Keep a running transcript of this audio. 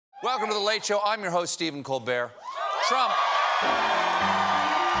Welcome to The Late Show. I'm your host, Stephen Colbert. Trump.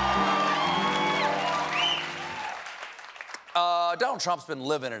 Donald Trump's been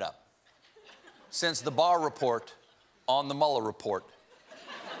living it up since the Barr report on the Mueller report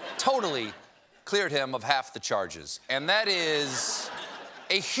totally cleared him of half the charges. And that is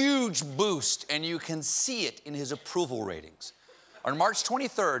a huge boost, and you can see it in his approval ratings. On March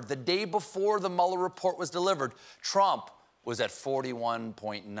 23rd, the day before the Mueller report was delivered, Trump was at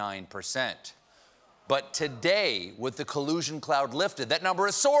 41.9%. But today, with the collusion cloud lifted, that number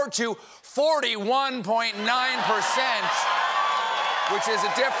has soared to 41.9%, which is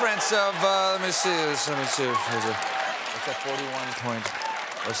a difference of, let me see. What's that, 41 point,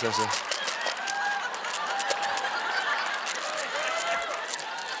 what's this?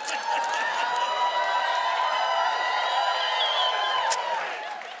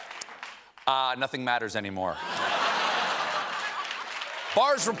 Nothing matters anymore.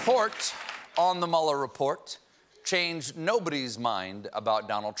 Barr's report on the Mueller report changed nobody's mind about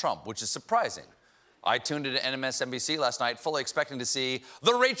Donald Trump, which is surprising. I tuned into MSNBC last night fully expecting to see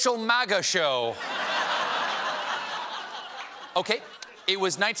the Rachel MAGA show. Okay, it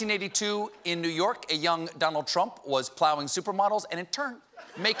was 1982 in New York. A young Donald Trump was plowing supermodels and in turn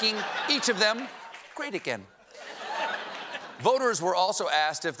making each of them great again. Voters were also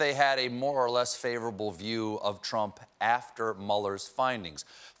asked if they had a more or less favorable view of Trump after Mueller's findings.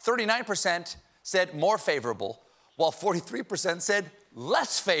 39% said more favorable, while 43% said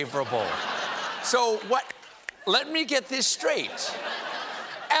less favorable. So what? Let me get this straight.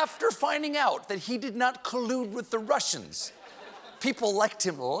 After finding out that he did not collude with the Russians, people liked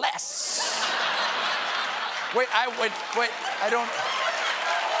him less. Wait, I don't...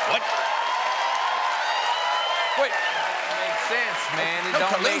 What? Wait. Sense, man. It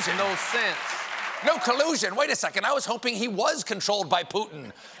don't make no sense. No collusion. Wait a second. I was hoping he was controlled by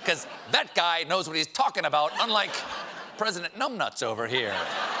Putin, because that guy knows what he's talking about, unlike President Numbnuts over here.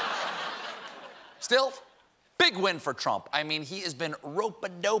 Still, big win for Trump. I mean, he has been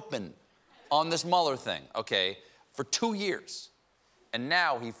rope-a-doping on this Mueller thing, okay, for 2 years. And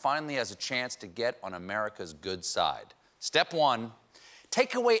now he finally has a chance to get on America's good side. Step one,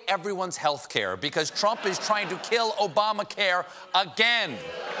 take away everyone's health care, because Trump is trying to kill Obamacare again.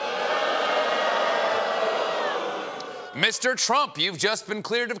 Mr. Trump, you've just been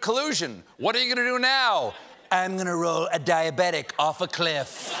cleared of collusion. What are you gonna do now? I'm gonna roll a diabetic off a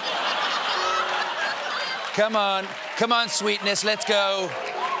cliff. Come on, sweetness, let's go.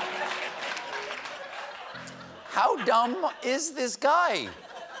 How dumb is this guy?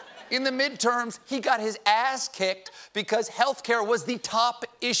 In the midterms, he got his ass kicked because health care was the top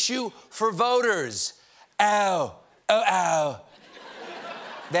issue for voters. Ow, oh, ow.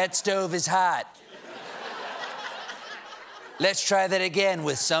 That stove is hot. Let's try that again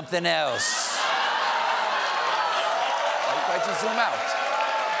with something else. Why'd you zoom out?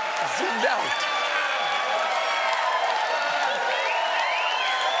 Zoomed out.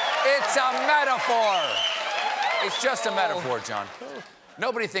 It's a metaphor. It's just a metaphor, John.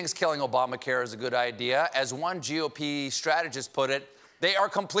 Nobody thinks killing Obamacare is a good idea. As one GOP strategist put it, they are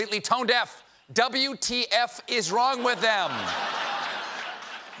completely tone deaf. WTF is wrong with them?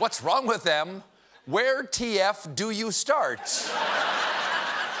 What's wrong with them? Where TF do you start?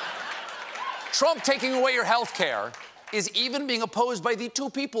 Trump taking away your health care is even being opposed by the two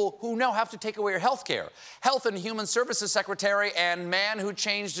people who now have to take away your health care. Health and Human Services Secretary and man who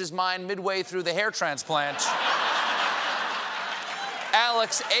changed his mind midway through the hair transplant.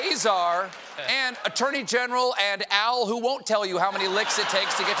 Alex Azar, and Attorney General and Al, who won't tell you how many licks it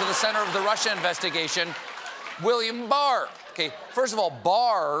takes to get to the center of the Russia investigation, William Barr. Okay, first of all,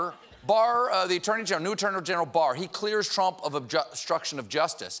 Barr, the Attorney General, new Attorney General Barr, he clears Trump of obstruction of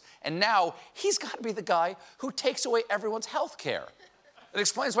justice, and now he's got to be the guy who takes away everyone's health care. It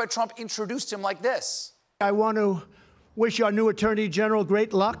explains why Trump introduced him like this. I want to wish our new Attorney General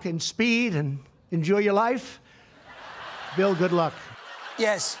great luck and speed and enjoy your life. Bill, good luck.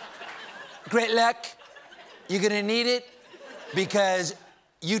 Yes, great luck. You're gonna need it because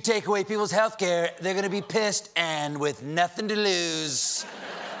you take away people's health care, they're gonna be pissed, and with nothing to lose,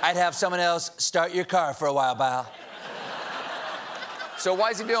 I'd have someone else start your car for a while, pal. So why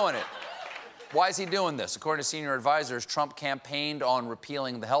is he doing it? Why is he doing this? According to senior advisors, Trump campaigned on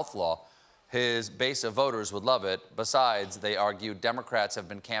repealing the health law. His base of voters would love it. Besides, they argued Democrats have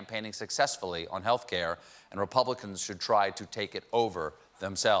been campaigning successfully on health care, and Republicans should try to take it over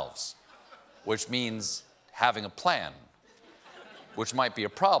themselves, which means having a plan, which might be a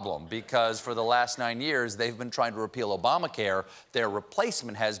problem because for the last 9 years, they've been trying to repeal Obamacare. Their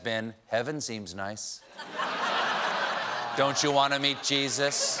replacement has been, heaven seems nice. Don't you want to meet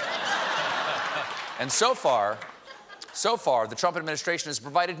Jesus? And so far, the Trump administration has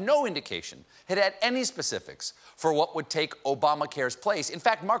provided no indication, it had any specifics for what would take Obamacare's place. In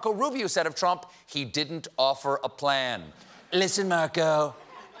fact, Marco Rubio said of Trump, he didn't offer a plan. Listen, Marco,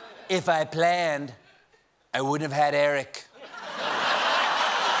 if I planned, I wouldn't have had Eric.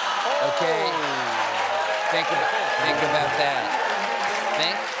 Okay? Think about that.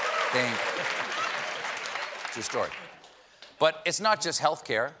 Think. True story. But it's not just health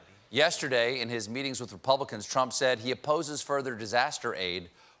care. Yesterday, in his meetings with Republicans, Trump said he opposes further disaster aid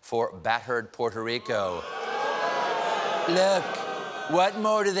for battered Puerto Rico. Look, what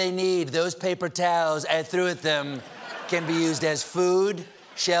more do they need? Those paper towels I threw at them can be used as food,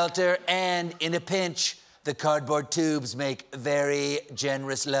 shelter, and, in a pinch, the cardboard tubes make very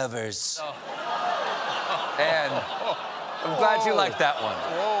generous lovers. Oh. And I'm glad you liked that one.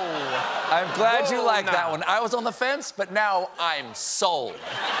 Whoa. I'm glad you liked that one. I was on the fence, but now I'm sold.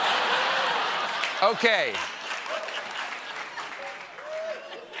 Okay.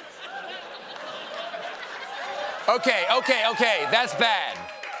 Okay. That's bad.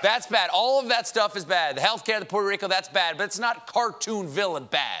 That's bad. All of that stuff is bad. The healthcare, the Puerto Rico, that's bad. But it's not cartoon villain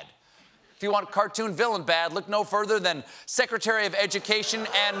bad. If you want cartoon villain bad, look no further than Secretary of Education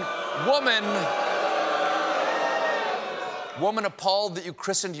and woman appalled that you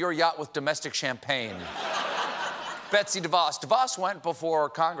christened your yacht with domestic champagne. Betsy DeVos. DeVos went before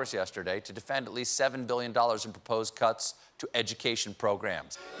Congress yesterday to defend at least $7 billion in proposed cuts to education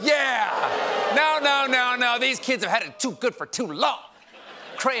programs. Yeah! No. These kids have had it too good for too long.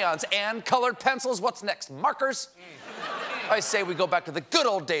 Crayons and colored pencils. What's next? Markers? I say we go back to the good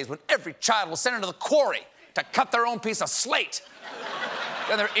old days when every child was sent into the quarry to cut their own piece of slate.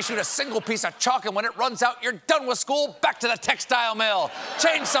 Then they're issued a single piece of chalk, and when it runs out, you're done with school, back to the textile mill.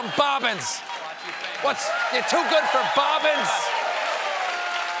 Change some bobbins. You're too good for bobbins?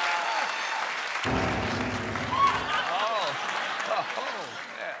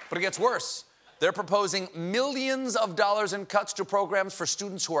 But it gets worse. They're proposing millions of dollars in cuts to programs for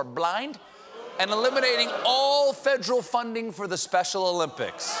students who are blind and eliminating all federal funding for the Special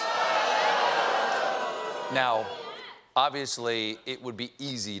Olympics. Now, obviously, it would be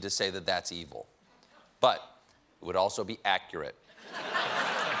easy to say that that's evil, but it would also be accurate.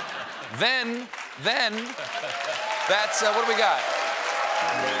 Then, that's, what do we got?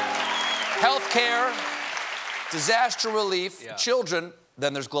 Healthcare, disaster relief, children,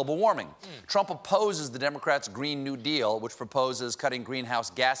 then there's global warming. Trump opposes the Democrats' Green New Deal, which proposes cutting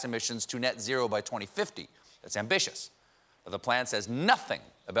greenhouse gas emissions to net zero by 2050. That's ambitious. But the plan says nothing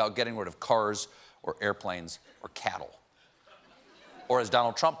about getting rid of cars or airplanes or cattle. Or as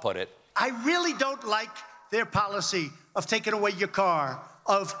Donald Trump put it, I really don't like their policy of taking away your car,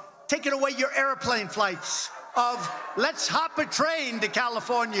 of taking away your airplane flights, of let's hop a train to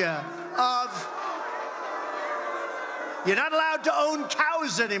California, of you're not allowed to own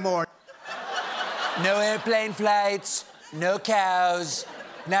cows anymore. No airplane flights, no cows,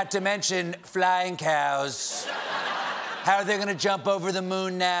 not to mention flying cows. How are they going to jump over the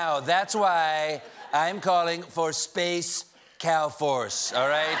moon now? That's why I'm calling for Space Cow Force, all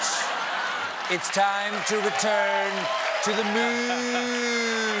right? It's time to return to the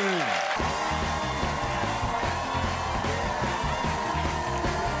moon.